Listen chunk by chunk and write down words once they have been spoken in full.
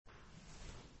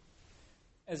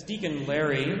As Deacon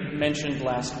Larry mentioned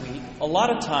last week, a lot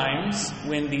of times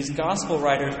when these gospel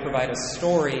writers provide a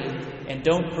story and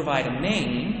don't provide a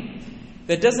name,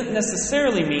 that doesn't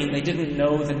necessarily mean they didn't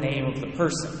know the name of the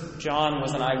person. John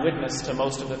was an eyewitness to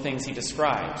most of the things he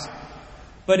describes.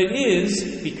 But it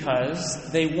is because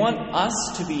they want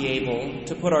us to be able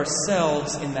to put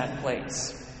ourselves in that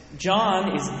place.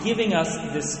 John is giving us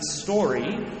this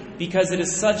story because it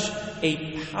is such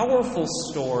a powerful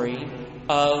story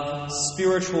of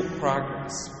spiritual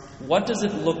progress. What does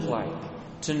it look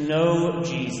like to know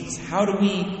Jesus? How do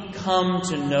we come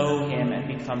to know him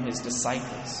and become his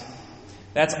disciples?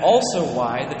 That's also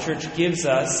why the church gives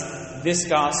us this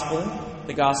gospel,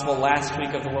 the gospel last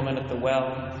week of the woman at the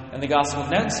well, and the gospel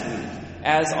next week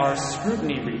as our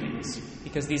scrutiny readings,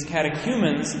 because these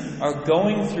catechumens are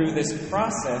going through this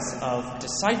process of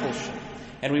discipleship,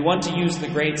 and we want to use the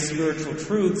great spiritual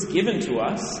truths given to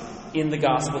us in the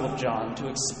Gospel of John to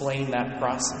explain that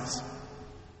process.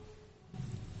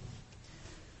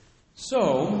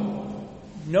 So,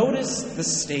 notice the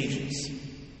stages.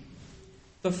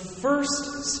 The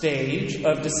first stage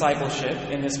of discipleship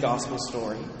in this gospel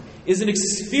story is an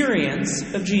experience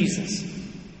of Jesus.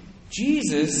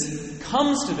 Jesus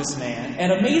comes to this man,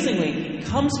 and amazingly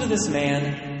comes to this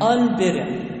man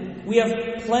unbidden. We have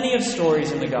plenty of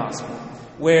stories in the gospel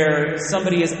where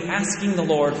somebody is asking the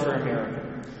Lord for a miracle.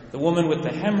 The woman with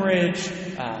the hemorrhage,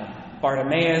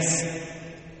 Bartimaeus,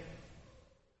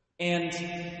 and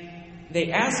they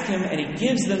ask him and he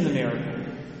gives them the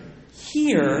miracle.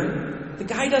 Here, the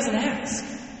guy doesn't ask.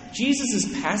 Jesus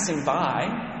is passing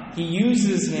by. He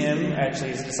uses him, actually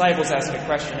his disciples ask a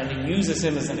question and he uses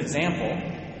him as an example.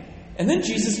 And then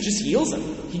Jesus just heals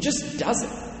him. He just does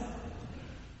it.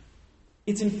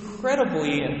 It's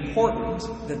incredibly important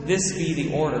that this be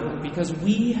the order because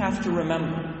we have to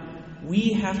remember,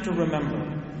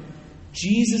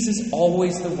 Jesus is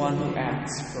always the one who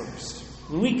acts first.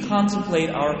 When we contemplate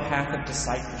our path of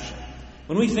discipleship,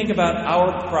 when we think about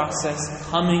our process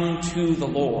coming to the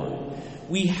Lord,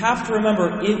 we have to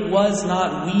remember it was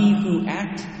not we who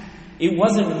acted. It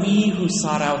wasn't we who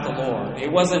sought out the Lord.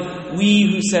 It wasn't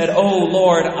we who said, "Oh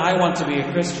Lord, I want to be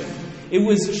a Christian." It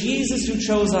was Jesus who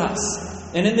chose us.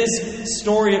 And in this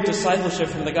story of discipleship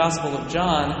from the Gospel of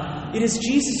John, it is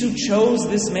Jesus who chose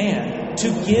this man to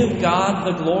give God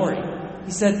the glory.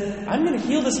 He said, "I'm going to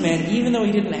heal this man even though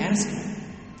he didn't ask me."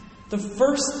 The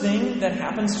first thing that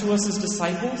happens to us as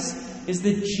disciples is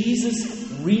that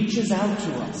Jesus reaches out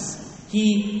to us.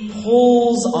 He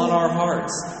pulls on our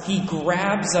hearts. He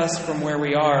grabs us from where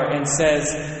we are and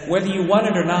says, "Whether you want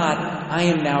it or not, I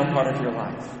am now part of your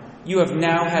life. You have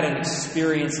now had an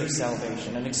experience of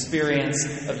salvation, an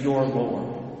experience of your Lord."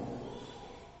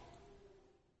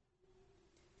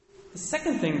 The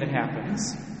second thing that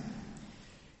happens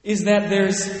is that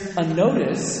there's a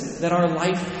notice that our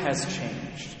life has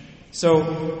changed.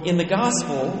 So, in the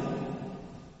gospel,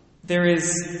 there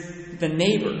is the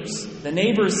neighbors. The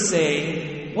neighbors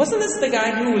say, "Wasn't this the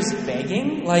guy who was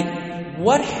begging?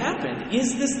 What happened?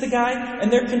 Is this the guy?"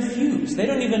 And they're confused. They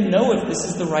don't even know if this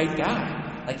is the right guy.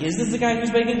 Is this the guy who's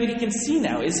begging? But he can see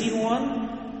now. Is he the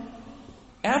one?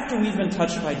 After we've been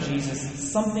touched by Jesus,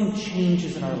 something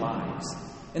changes in our lives.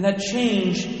 And that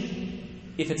change,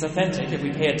 if it's authentic, if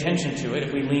we pay attention to it,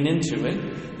 if we lean into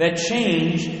it, that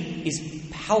change is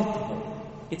palpable.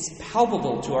 It's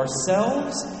palpable to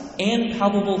ourselves and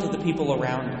palpable to the people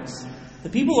around us. The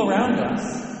people around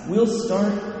us will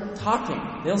start talking.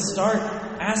 They'll start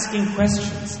asking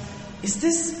questions. Is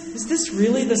this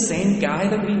really the same guy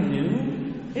that we knew?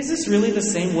 Is this really the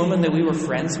same woman that we were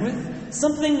friends with?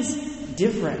 Something's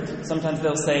different. Sometimes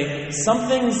they'll say,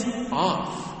 something's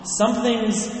off.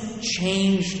 Something's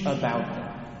changed about them.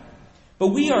 But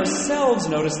we ourselves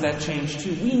notice that change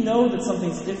too. We know that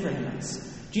something's different in us.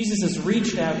 Jesus has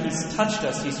reached out, he's touched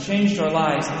us, he's changed our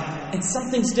lives, and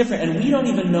something's different, and we don't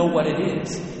even know what it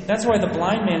is. That's why the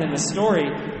blind man in the story,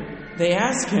 they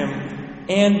ask him,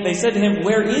 and they said to him,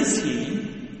 "Where is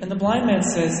he?" And the blind man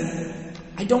says,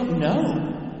 "I don't know."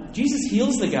 Jesus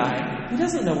heals the guy. He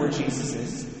doesn't know where Jesus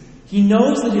is. He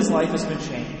knows that his life has been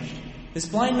changed. This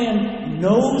blind man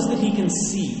knows that he can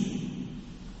see,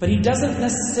 but he doesn't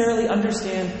necessarily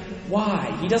understand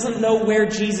why. He doesn't know where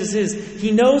Jesus is.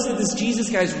 He knows that this Jesus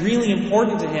guy is really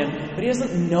important to him, but he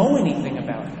doesn't know anything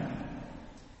about him.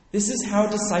 This is how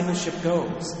discipleship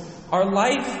goes. Our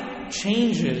life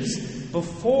changes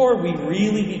before we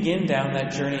really begin down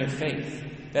that journey of faith.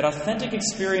 That authentic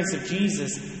experience of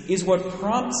Jesus is what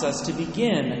prompts us to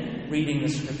begin reading the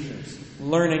Scriptures,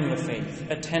 learning the faith,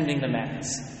 attending the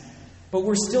Mass. But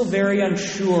we're still very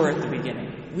unsure at the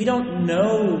beginning. We don't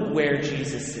know where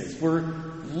Jesus is. We're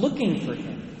looking for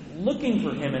him, looking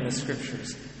for him in the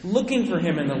Scriptures, looking for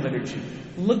him in the liturgy,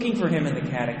 looking for him in the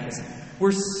catechism.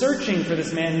 We're searching for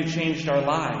this man who changed our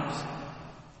lives.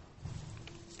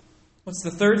 What's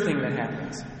the third thing that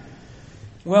happens?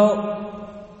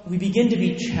 Well, we begin to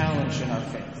be challenged in our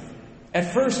faith.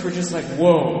 At first, we're just like,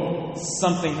 whoa,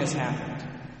 something has happened.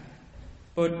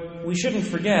 But we shouldn't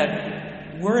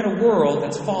forget, we're in a world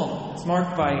that's fallen. It's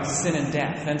marked by sin and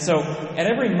death. And so, at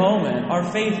every moment, our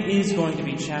faith is going to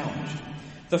be challenged.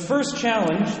 The first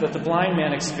challenge that the blind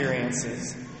man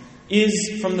experiences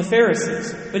is from the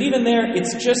Pharisees. But even there,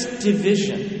 it's just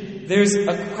division. There's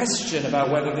a question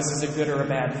about whether this is a good or a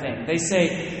bad thing. They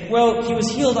say, well, he was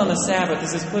healed on the Sabbath.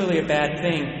 This is clearly a bad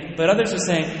thing. But others are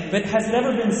saying, but has it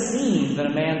ever been seen that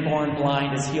a man born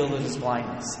blind is healed of his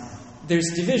blindness?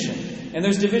 There's division. And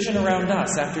there's division around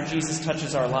us after Jesus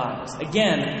touches our lives.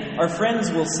 Again, our friends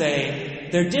will say,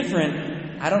 they're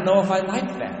different. I don't know if I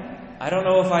like that. I don't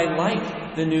know if I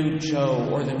like the new Joe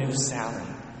or the new Sally.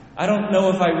 I don't know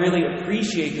if I really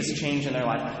appreciate this change in their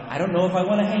life. I don't know if I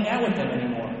want to hang out with them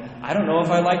anymore. I don't know if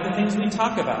I like the things we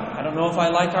talk about. I don't know if I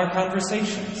like our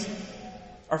conversations.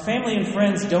 Our family and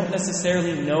friends don't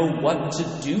necessarily know what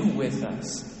to do with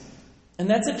us. And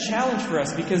that's a challenge for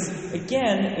us because,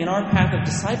 again, in our path of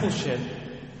discipleship,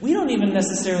 we don't even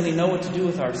necessarily know what to do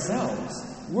with ourselves.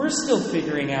 We're still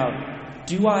figuring out,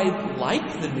 do I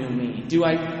like the new me? Do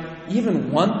I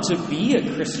even want to be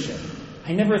a Christian?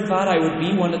 I never thought I would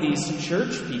be one of these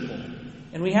church people.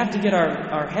 And we have to get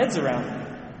our heads around it.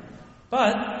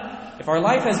 But if our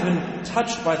life has been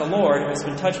touched by the Lord, has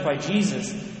been touched by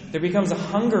Jesus, there becomes a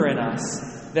hunger in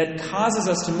us that causes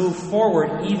us to move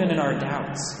forward even in our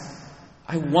doubts.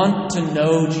 I want to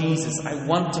know Jesus. I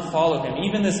want to follow him.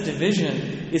 Even this division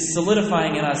is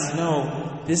solidifying in us,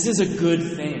 no, this is a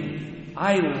good thing.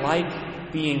 I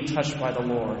like being touched by the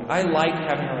Lord. I like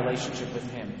having a relationship with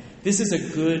him. This is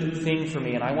a good thing for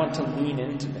me, and I want to lean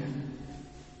into that.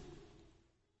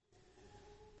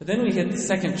 But then we hit the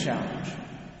second challenge.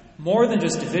 More than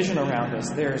just division around us,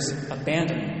 there's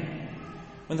abandonment.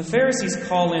 When the Pharisees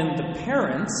call in the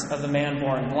parents of the man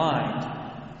born blind,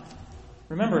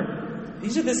 remember,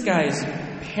 these are this guy's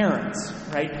parents,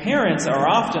 right? Parents are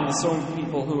often the sort of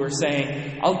people who are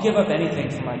saying, I'll give up anything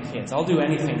for my kids. I'll do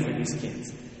anything for these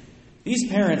kids. These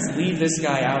parents leave this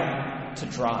guy out to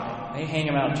dry. They hang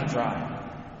him out to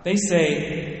dry. They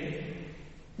say,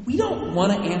 we don't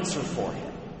want to answer for him.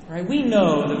 Right? We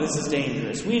know that this is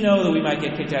dangerous. We know that we might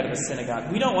get kicked out of the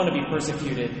synagogue. We don't want to be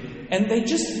persecuted. And they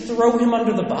just throw him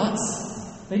under the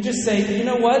bus. They just say, you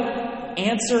know what?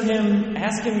 Answer him,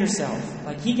 ask him yourself.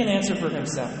 Like he can answer for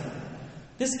himself.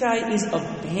 This guy is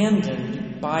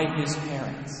abandoned by his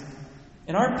parents.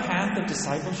 In our path of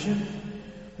discipleship,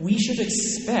 we should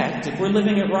expect, if we're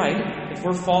living it right, if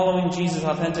we're following Jesus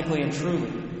authentically and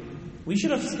truly, we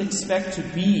should expect to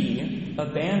be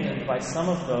abandoned by some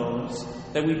of those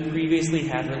that we previously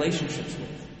had relationships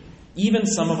with. Even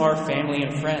some of our family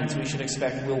and friends we should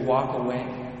expect will walk away.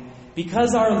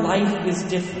 Because our life is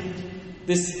different.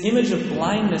 This image of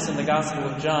blindness in the Gospel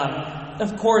of John,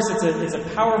 of course, it's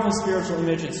a powerful spiritual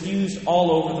image. It's used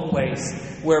all over the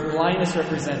place, where blindness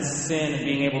represents sin and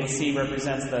being able to see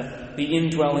represents the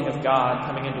indwelling of God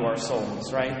coming into our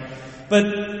souls, right?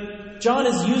 But John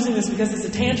is using this because it's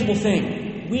a tangible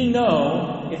thing. We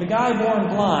know if a guy born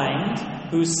blind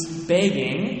who's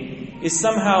begging is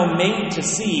somehow made to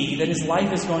see that his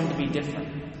life is going to be different.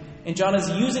 And John is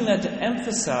using that to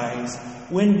emphasize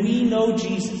when we know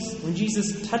Jesus, when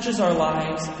Jesus touches our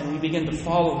lives and we begin to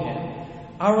follow him,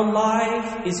 our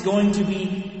life is going to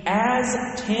be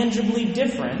as tangibly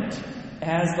different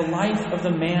as the life of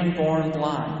the man born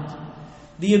blind.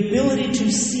 The ability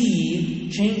to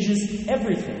see changes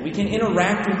everything. We can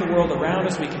interact with the world around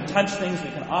us. We can touch things.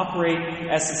 We can operate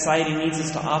as society needs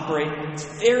us to operate. It's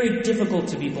very difficult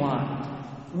to be blind.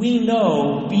 We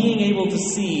know being able to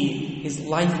see is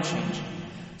life-changing.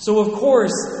 So, of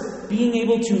course, being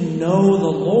able to know the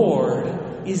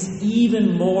Lord is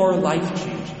even more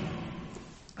life-changing.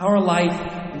 Our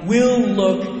life will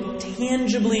look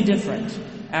tangibly different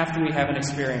after we have an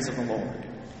experience of the Lord.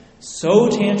 So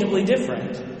tangibly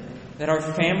different that our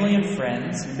family and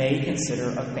friends may consider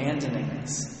abandoning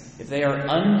us. If they are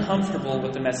uncomfortable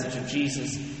with the message of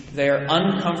Jesus, if they are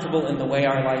uncomfortable in the way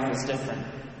our life is different,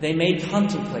 they may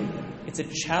contemplate it. It's a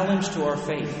challenge to our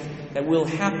faith that will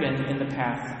happen in the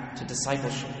path to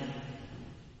discipleship.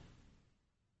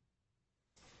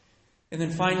 And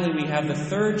then finally, we have the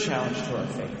third challenge to our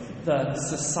faith, the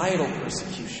societal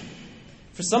persecution.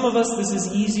 For some of us, this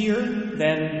is easier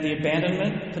than the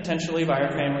abandonment, potentially, by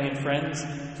our family and friends.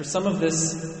 For some of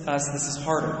us, this is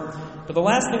harder. But the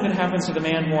last thing that happens to the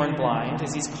man born blind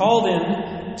is he's called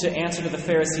in to answer to the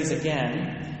Pharisees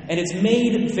again, and it's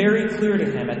made very clear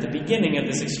to him at the beginning of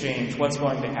this exchange what's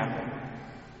going to happen.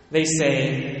 They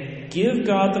say, "Give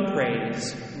God the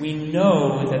praise. We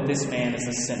know that this man is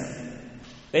a sinner."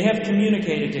 They have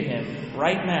communicated to him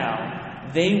right now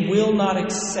they will not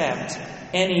accept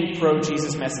any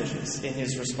pro-Jesus messages in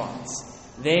his response.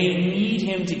 They need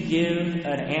him to give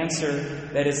an answer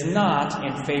that is not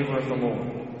in favor of the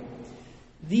Lord.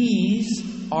 These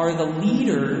are the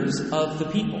leaders of the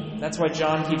people. That's why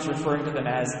John keeps referring to them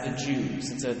as the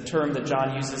Jews. It's a term that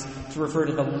John uses to refer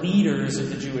to the leaders of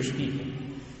the Jewish people.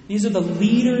 These are the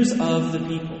leaders of the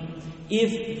people.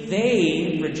 If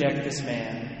they reject this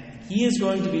man, he is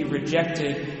going to be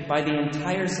rejected by the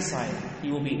entire society. He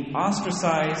will be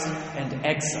ostracized and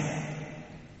exiled.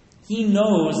 He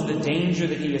knows the danger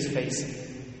that he is facing.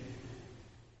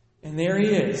 And there he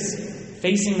is,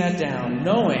 facing that down,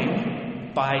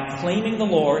 knowing by claiming the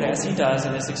Lord, as he does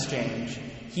in this exchange,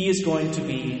 he is going to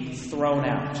be thrown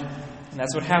out. And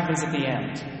that's what happens at the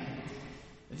end.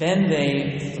 Then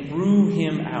they threw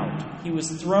him out. He was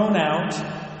thrown out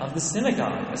of the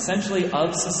synagogue, essentially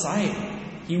of society.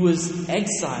 He was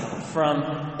exiled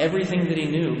from everything that he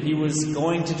knew. He was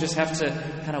going to just have to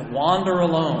kind of wander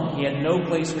alone. He had no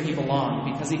place where he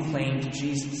belonged because he claimed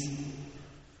Jesus.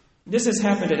 This has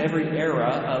happened at every era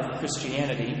of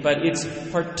Christianity, but it's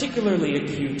particularly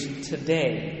acute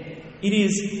today. It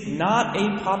is not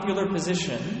a popular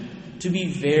position to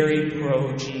be very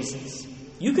pro-Jesus.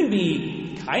 You can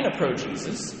be kind of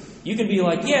pro-Jesus. You can be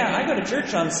like, yeah, I go to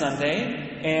church on Sunday,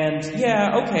 and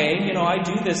yeah, okay, I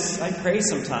do this, I pray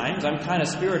sometimes, I'm kind of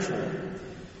spiritual.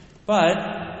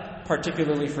 But,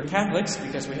 particularly for Catholics,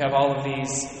 because we have all of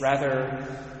these rather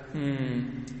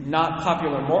not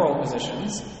popular moral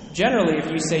positions, generally if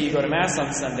you say you go to Mass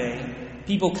on Sunday,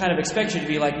 people kind of expect you to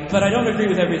be like, but I don't agree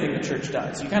with everything the church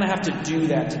does. You kind of have to do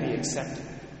that to be accepted.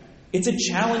 It's a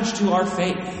challenge to our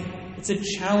faith. It's a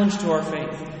challenge to our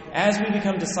faith. As we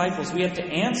become disciples, we have to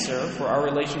answer for our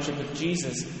relationship with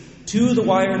Jesus to the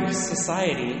wider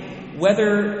society,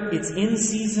 whether it's in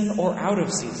season or out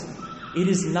of season. It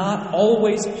is not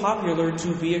always popular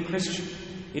to be a Christian.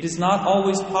 It is not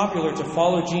always popular to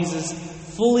follow Jesus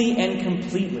fully and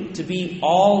completely, to be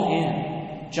all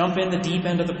in, jump in the deep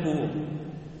end of the pool.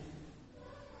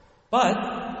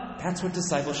 But that's what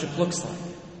discipleship looks like.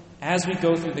 As we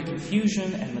go through the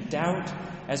confusion and the doubt,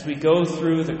 as we go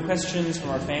through the questions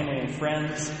from our family and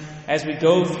friends, as we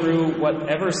go through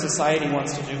whatever society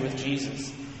wants to do with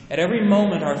Jesus, at every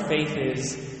moment our faith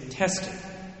is tested.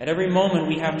 At every moment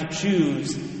we have to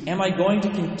choose, am I going to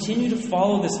continue to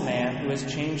follow this man who has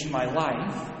changed my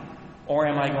life, or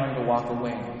am I going to walk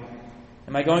away?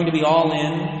 Am I going to be all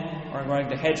in, or am I going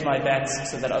to hedge my bets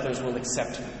so that others will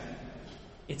accept me?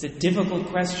 It's a difficult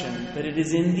question, but it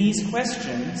is in these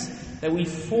questions that we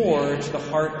forge the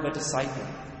heart of a disciple,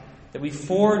 that we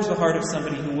forge the heart of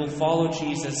somebody who will follow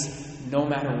Jesus no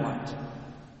matter what.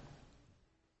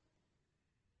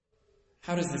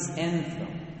 How does this end,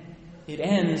 though? It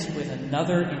ends with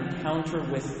another encounter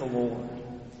with the Lord.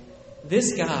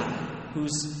 This guy,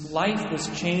 whose life was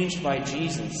changed by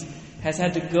Jesus, has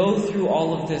had to go through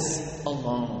all of this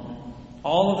alone.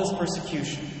 All of this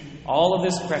persecution, all of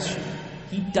this question.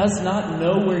 He does not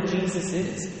know where Jesus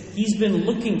is. He's been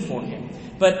looking for him.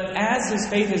 But as his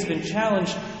faith has been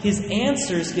challenged, his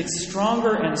answers get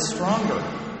stronger and stronger.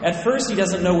 At first, he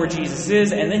doesn't know where Jesus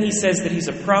is, and then he says that he's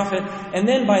a prophet, and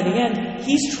then by the end,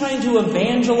 he's trying to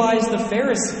evangelize the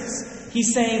Pharisees.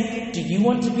 He's saying, do you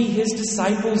want to be his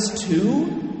disciples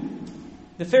too?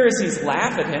 The Pharisees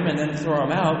laugh at him and then throw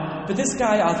him out, but this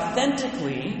guy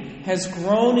authentically has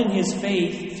grown in his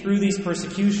faith through these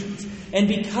persecutions. And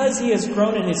because he has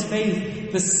grown in his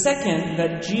faith, the second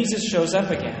that Jesus shows up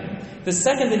again, the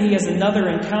second that he has another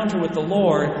encounter with the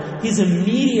Lord, his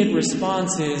immediate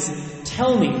response is,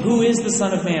 tell me, who is the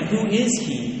Son of Man? Who is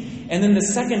he? And then the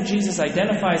second Jesus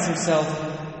identifies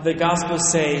himself, the Gospels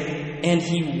say, and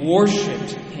he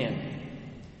worshipped him.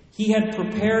 He had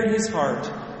prepared his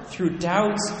heart through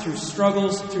doubts, through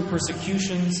struggles, through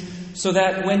persecutions, so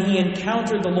that when he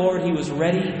encountered the Lord, he was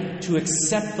ready to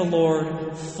accept the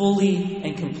Lord fully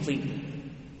and completely.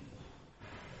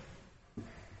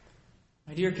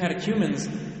 My dear catechumens,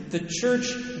 the church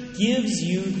gives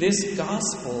you this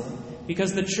gospel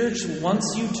because the church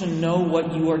wants you to know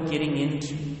what you are getting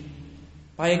into.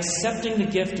 By accepting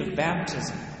the gift of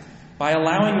baptism, by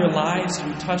allowing your lives to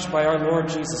be touched by our Lord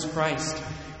Jesus Christ,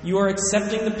 you are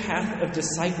accepting the path of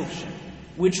discipleship,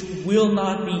 which will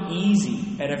not be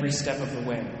easy at every step of the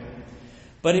way.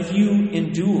 But if you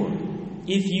endure,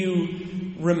 if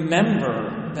you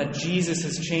remember that Jesus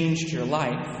has changed your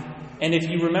life, and if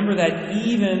you remember that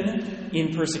even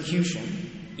in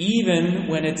persecution, even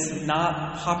when it's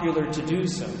not popular to do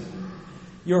so,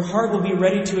 your heart will be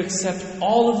ready to accept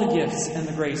all of the gifts and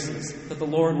the graces that the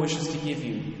Lord wishes to give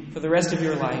you for the rest of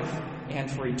your life and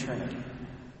for eternity.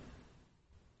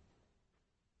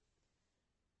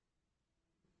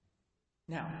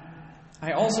 Now,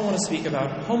 I also want to speak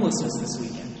about homelessness this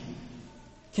weekend.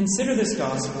 Consider this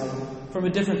gospel from a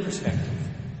different perspective.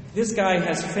 This guy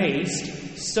has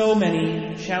faced so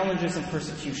many challenges and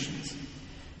persecutions.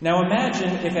 Now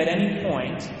imagine if at any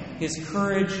point his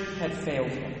courage had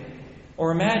failed him.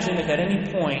 Or imagine if at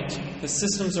any point the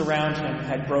systems around him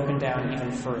had broken down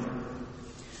even further.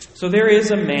 So there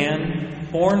is a man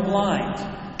born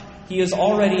blind. He is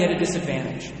already at a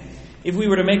disadvantage. If we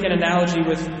were to make an analogy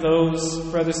with those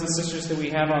brothers and sisters that we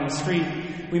have on the street,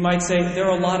 we might say there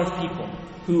are a lot of people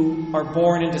who are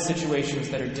born into situations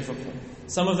that are difficult.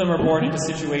 Some of them are born into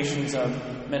situations of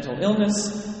mental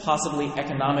illness, possibly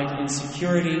economic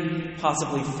insecurity,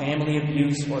 possibly family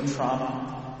abuse or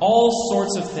trauma. All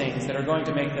sorts of things that are going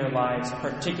to make their lives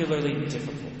particularly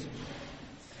difficult.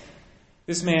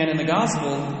 This man in the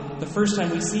gospel, the first time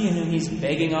we see him, he's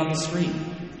begging on the street.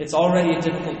 It's already a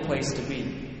difficult place to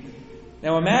be.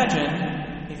 Now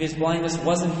imagine if his blindness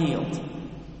wasn't healed.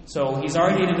 So he's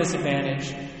already at a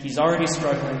disadvantage, he's already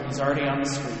struggling, he's already on the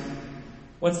street.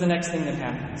 What's the next thing that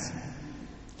happens?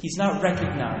 He's not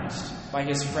recognized by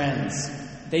his friends.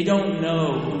 They don't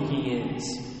know who he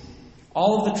is.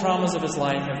 All of the traumas of his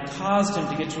life have caused him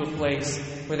to get to a place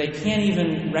where they can't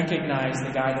even recognize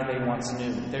the guy that they once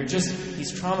knew.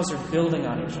 These traumas are building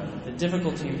on each other. The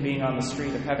difficulty of being on the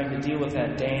street, of having to deal with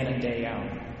that day in and day out.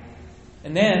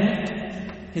 And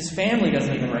then, his family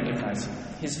doesn't even recognize him.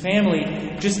 His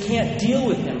family just can't deal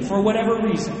with him for whatever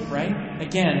reason, right?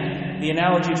 Again, the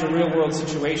analogy to real-world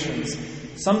situations.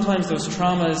 Sometimes those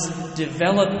traumas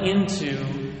develop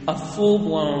into a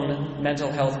full-blown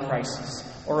mental health crisis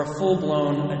or a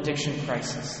full-blown addiction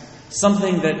crisis,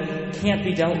 something that can't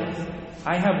be dealt with.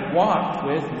 I have walked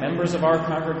with members of our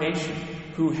congregation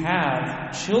who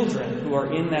have children who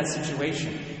are in that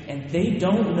situation, and they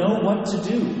don't know what to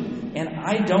do. And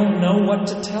I don't know what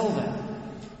to tell them.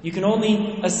 You can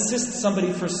only assist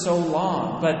somebody for so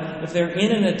long, but if they're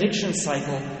in an addiction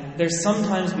cycle, there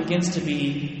sometimes begins to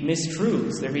be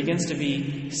mistruths. There begins to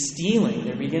be stealing.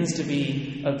 There begins to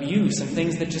be abuse and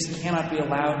things that just cannot be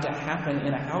allowed to happen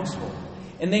in a household.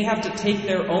 And they have to take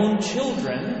their own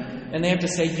children and they have to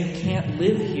say, you can't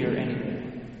live here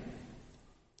anymore.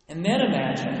 And then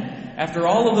imagine, after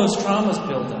all of those traumas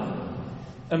build up,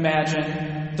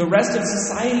 imagine the rest of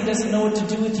society doesn't know what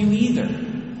to do with you either,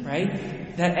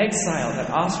 right? That exile, that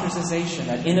ostracization,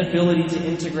 that inability to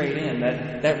integrate in,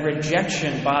 that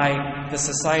rejection by the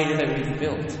society that we've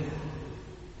built.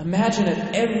 Imagine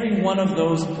at every one of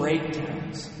those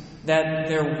breakdowns that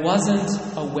there wasn't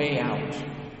a way out.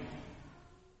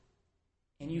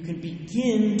 And you can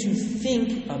begin to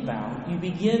think about, you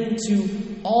begin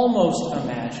to almost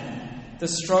imagine the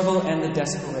struggle and the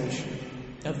desperation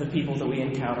of the people that we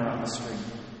encounter on the street.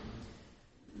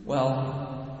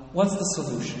 Well, what's the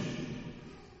solution?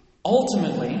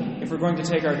 Ultimately, if we're going to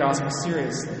take our gospel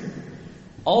seriously,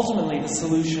 ultimately the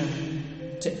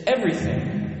solution to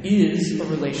everything is a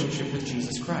relationship with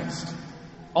Jesus Christ.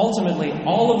 Ultimately,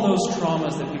 all of those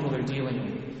traumas that people are dealing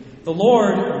with, the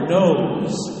Lord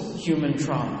knows human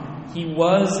trauma. He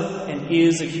was and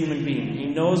is a human being. He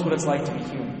knows what it's like to be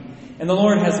human. And the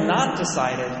Lord has not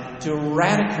decided to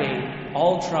eradicate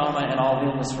all trauma and all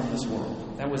illness from this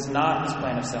world. That was not his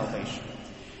plan of salvation.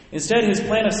 Instead, his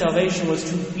plan of salvation was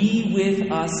to be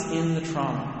with us in the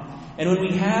trauma. And when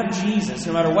we have Jesus,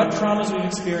 no matter what traumas we've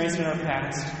experienced in our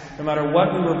past, no matter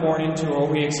what we were born into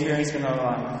or we experienced in our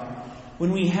life,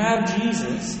 when we have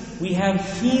Jesus, we have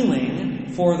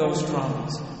healing for those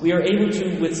traumas. We are able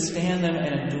to withstand them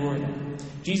and endure them.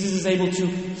 Jesus is able to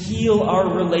heal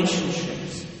our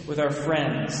relationships with our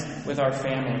friends, with our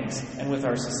families, and with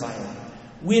our society.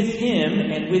 With him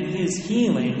and with his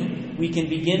healing, we can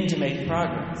begin to make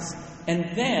progress.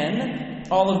 And then,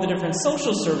 all of the different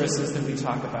social services that we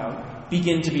talk about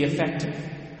begin to be effective.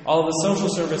 All of the social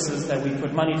services that we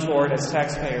put money toward as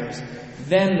taxpayers,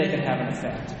 then they can have an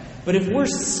effect. But if we're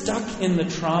stuck in the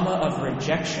trauma of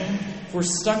rejection, if we're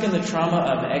stuck in the trauma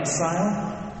of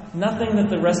exile, nothing that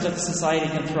the rest of society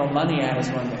can throw money at is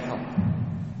going to help.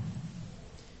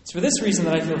 It's for this reason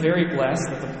that I feel very blessed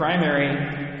that the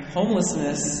primary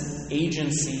homelessness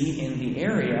agency in the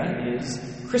area is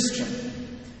Christian.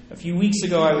 A few weeks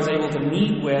ago, I was able to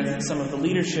meet with some of the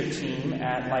leadership team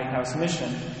at Lighthouse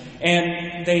Mission,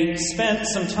 and they spent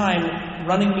some time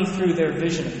running me through their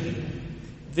vision of me.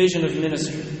 vision of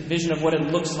ministry, vision of what it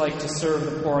looks like to serve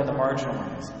the poor and the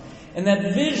marginalized. And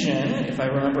that vision, if I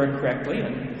remember it correctly,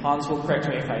 and Hans will correct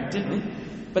me if I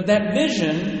didn't, but that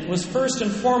vision was first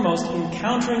and foremost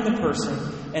encountering the person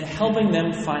and helping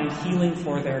them find healing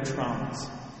for their traumas.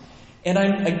 And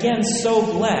I'm, again, so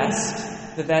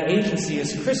blessed that that agency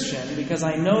is Christian, because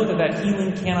I know that that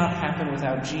healing cannot happen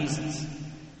without Jesus.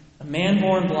 A man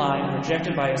born blind,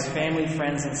 rejected by his family,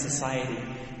 friends, and society,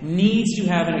 needs to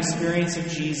have an experience of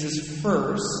Jesus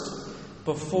first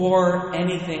before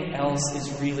anything else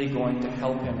is really going to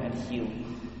help him and heal him.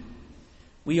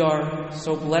 We are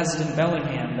so blessed in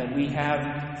Bellingham that we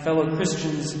have fellow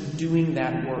Christians doing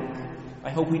that work.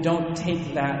 I hope we don't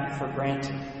take that for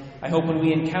granted. I hope when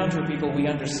we encounter people, we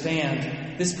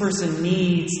understand this person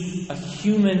needs a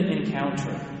human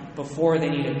encounter before they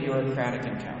need a bureaucratic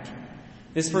encounter.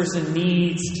 This person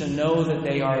needs to know that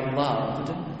they are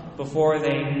loved before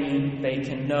they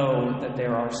can know that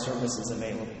there are services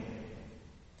available.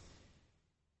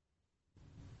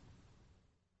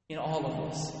 In all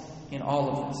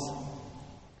of this,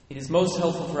 it is most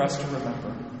helpful for us to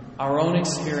remember our own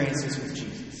experiences with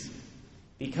Jesus,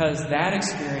 because that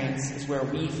experience is where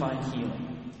we find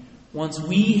healing. Once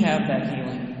we have that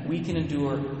healing, we can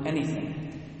endure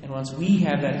anything. And once we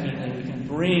have that healing, we can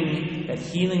bring that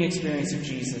healing experience of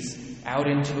Jesus out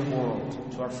into the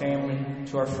world, to our family,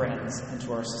 to our friends, and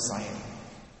to our society.